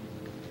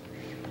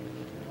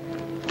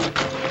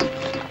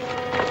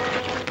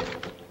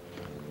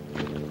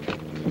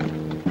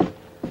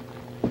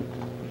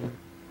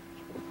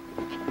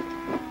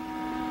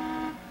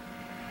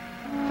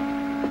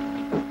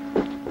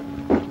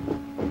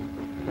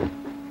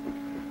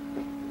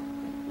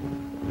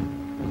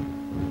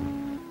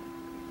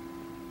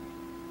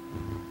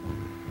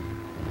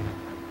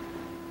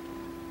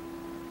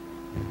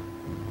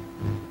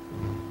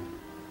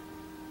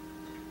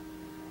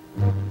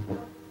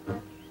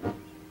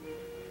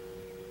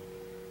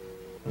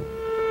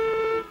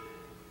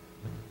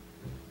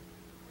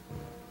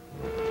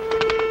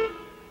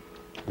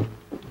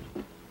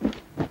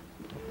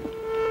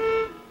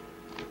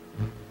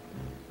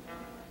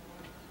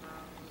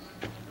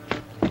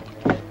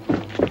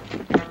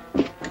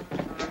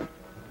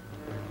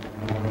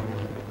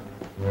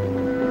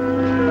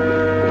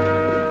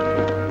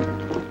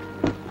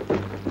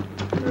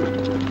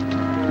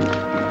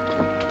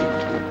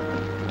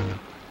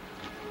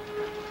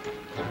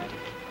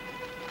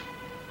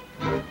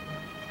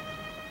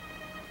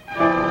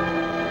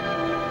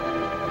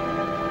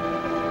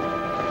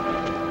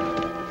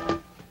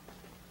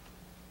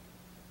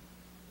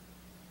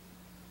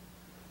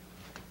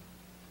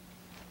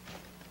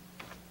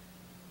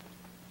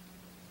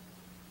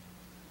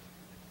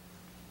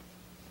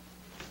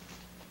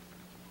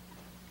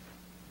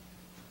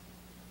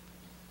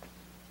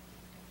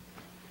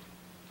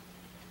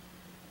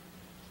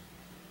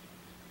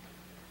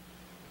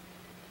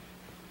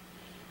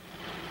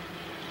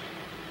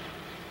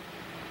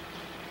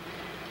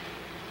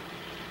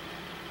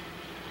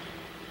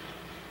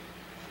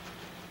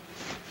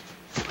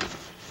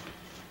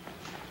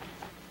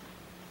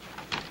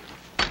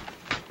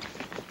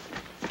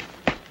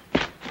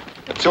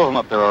 Two of them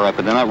up there, all right,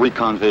 but they're not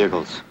recon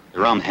vehicles.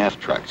 They're on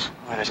half-tracks.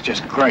 Oh, that's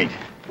just great.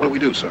 What do we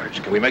do,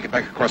 Sarge? Can we make it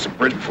back across the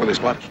bridge before they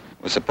spot us?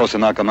 We're supposed to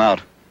knock them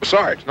out. Well,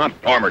 Sarge, not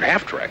armored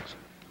half-tracks.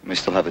 We may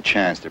still have a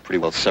chance. They're pretty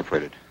well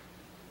separated.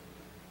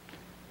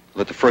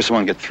 Let the first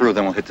one get through,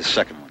 then we'll hit the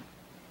second one.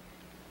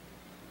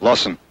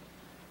 Lawson,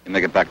 you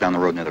make it back down the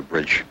road near the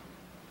bridge.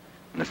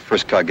 When the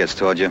first car gets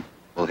toward you,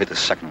 we'll hit the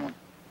second one.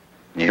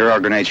 When you hear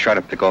our grenades, try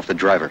to pick off the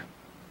driver.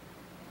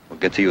 We'll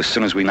get to you as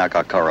soon as we knock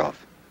our car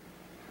off.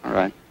 All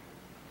right.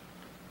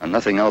 And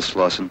nothing else,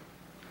 Lawson.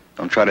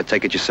 Don't try to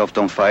take it yourself.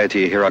 Don't fire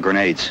till you hear our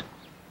grenades.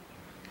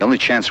 The only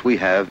chance we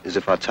have is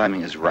if our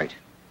timing is right.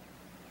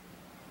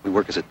 We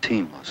work as a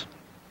team, Lawson.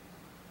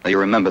 Now you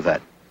remember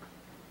that.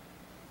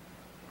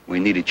 We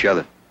need each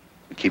other.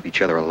 We keep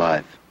each other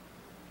alive.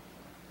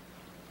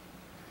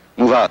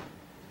 Move out.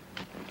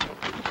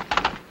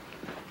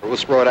 Or we'll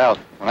throw it out.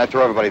 When I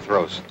throw, everybody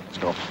throws. Let's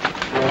go.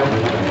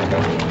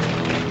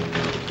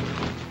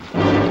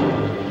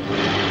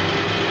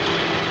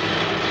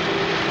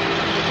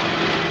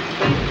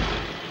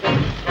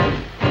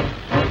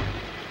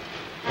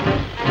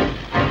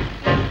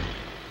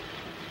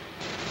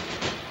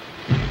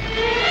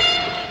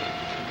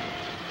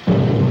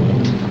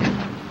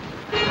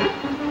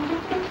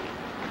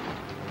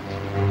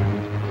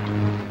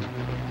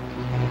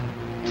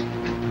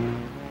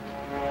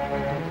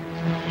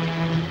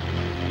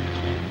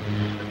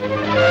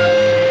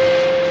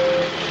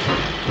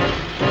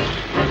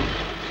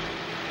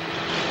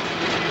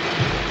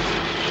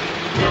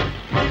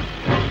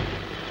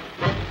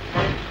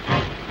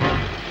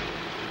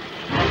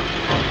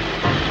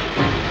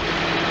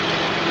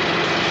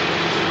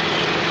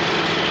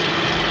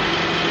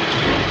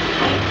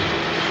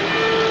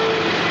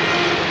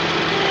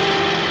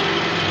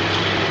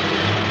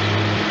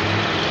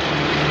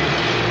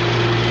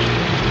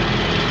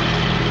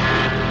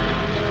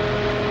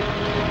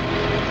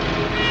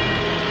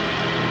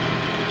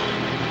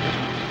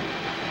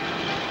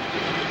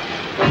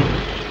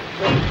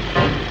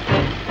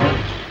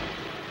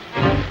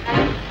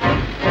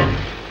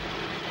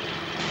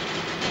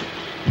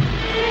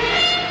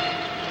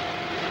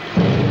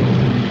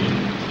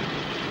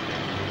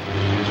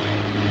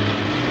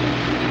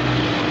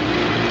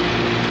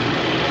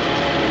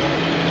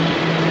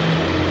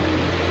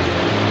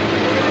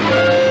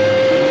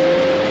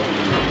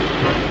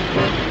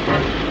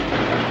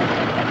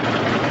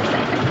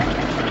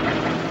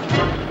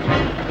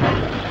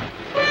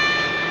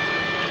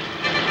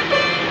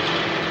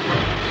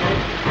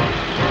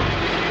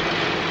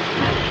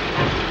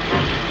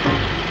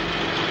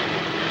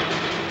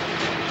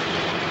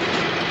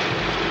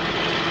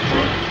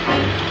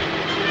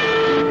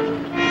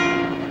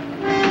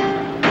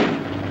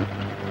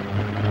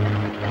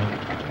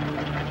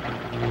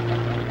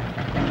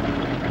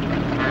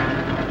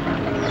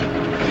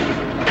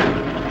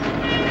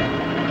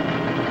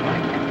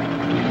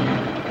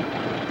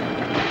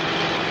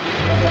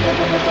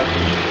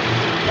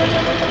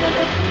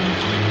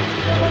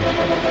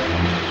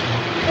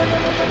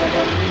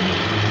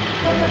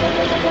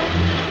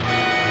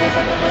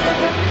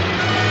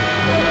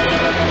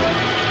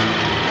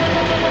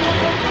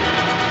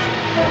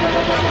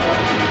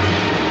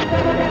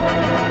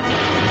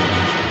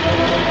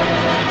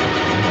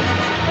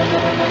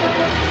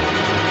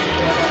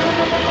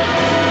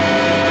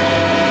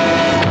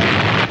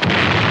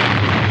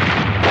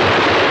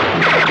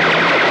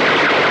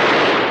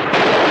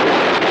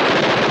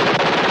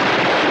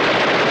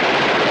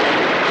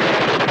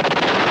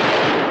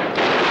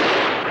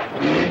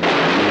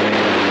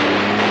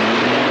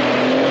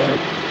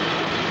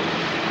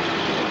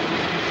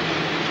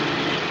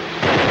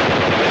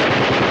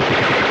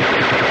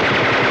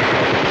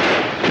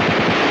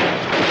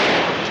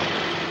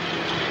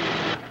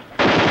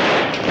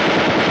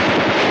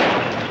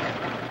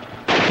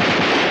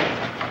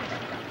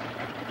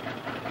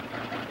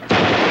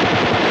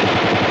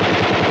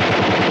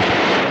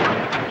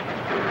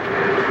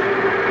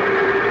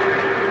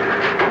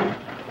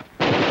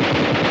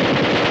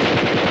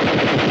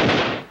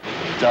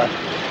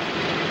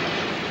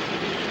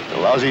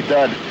 Lousy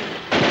dud.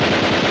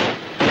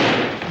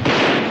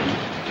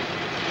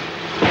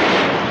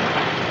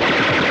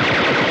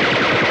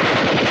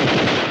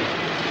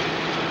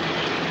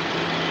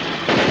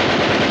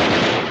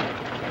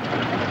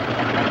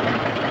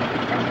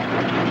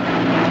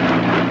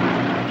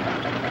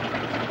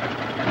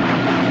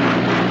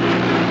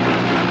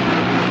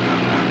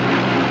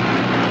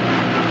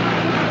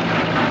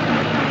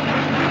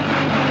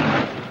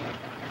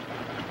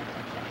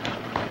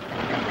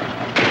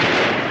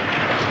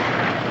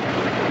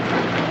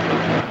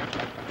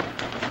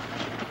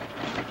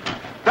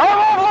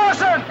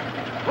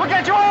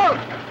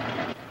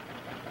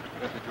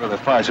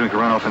 So we can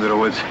run off into the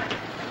woods.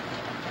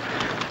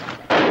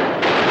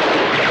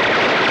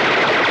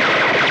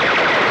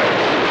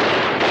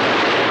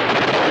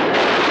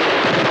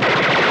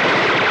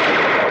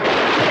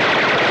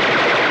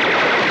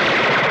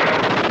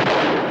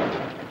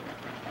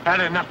 Had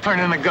enough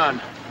turning the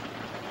gun.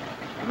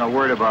 They're not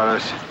worried about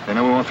us. They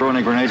know we won't throw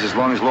any grenades as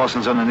long as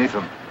Lawson's underneath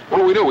them. What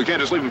do we do? We can't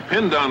just leave him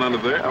pinned down under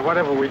there.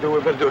 Whatever we do, we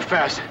better do it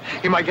fast.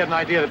 He might get an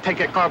idea to take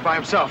that car by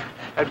himself.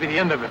 That'd be the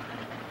end of him.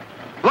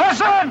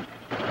 Lawson!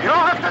 You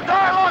don't have to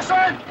die,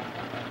 Lawson!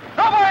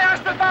 Nobody has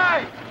to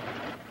die!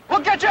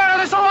 We'll get you out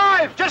of this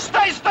alive! Just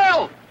stay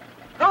still!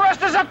 The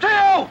rest is up to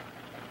you!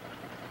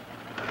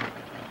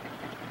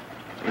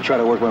 I'm gonna try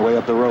to work my way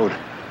up the road.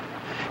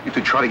 You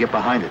two try to get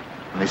behind it.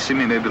 When they see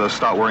me, maybe they'll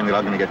start worrying that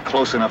I'm gonna get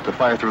close enough to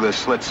fire through their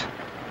slits.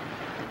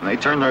 When they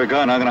turn their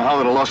gun, I'm gonna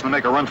holler to Lawson to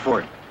make a run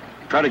for it.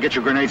 Try to get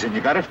your grenades in. You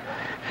got it?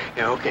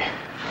 Yeah, okay.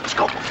 Let's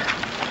go.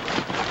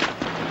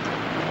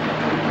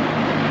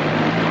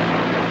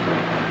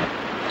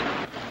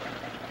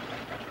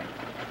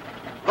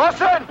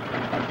 Lawson!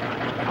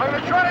 I'm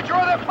gonna try to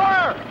draw their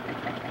fire!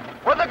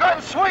 When the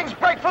gun swings,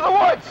 break for the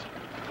woods!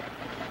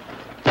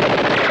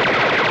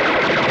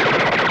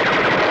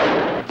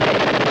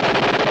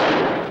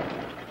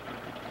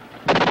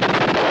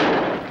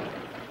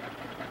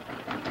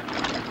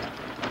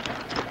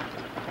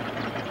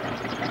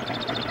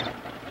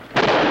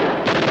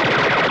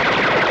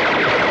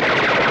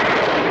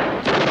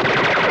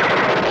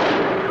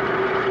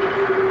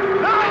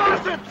 Now,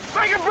 Lawson!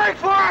 Make a break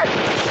for it!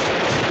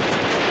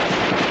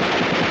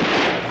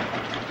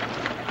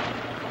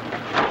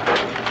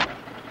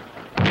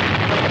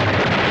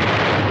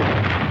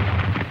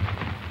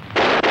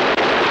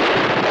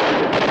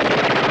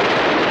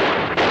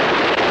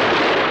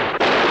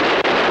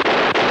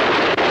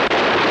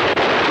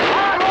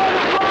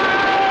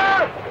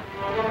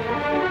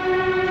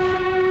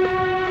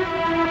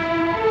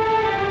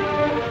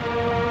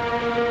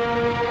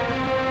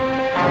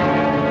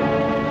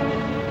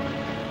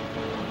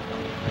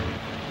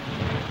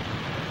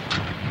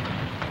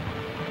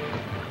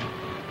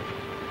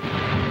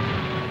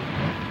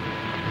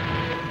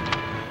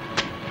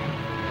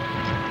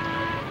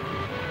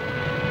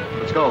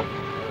 Let's go.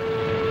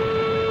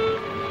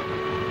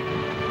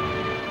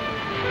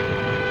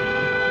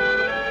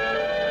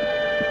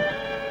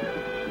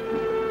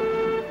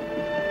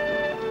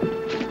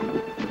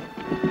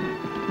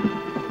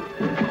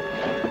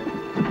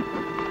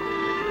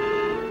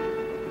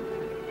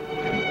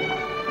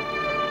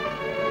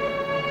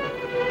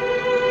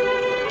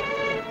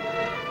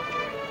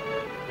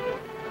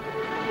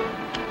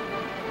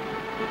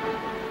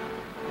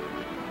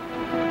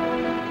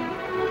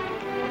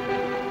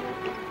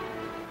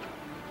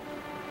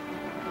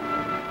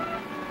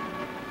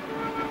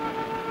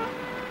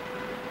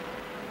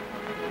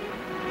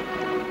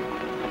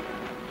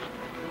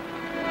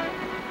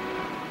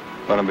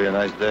 Gonna be a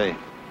nice day.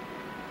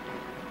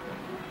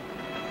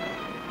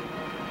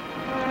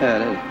 Yeah,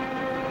 it is.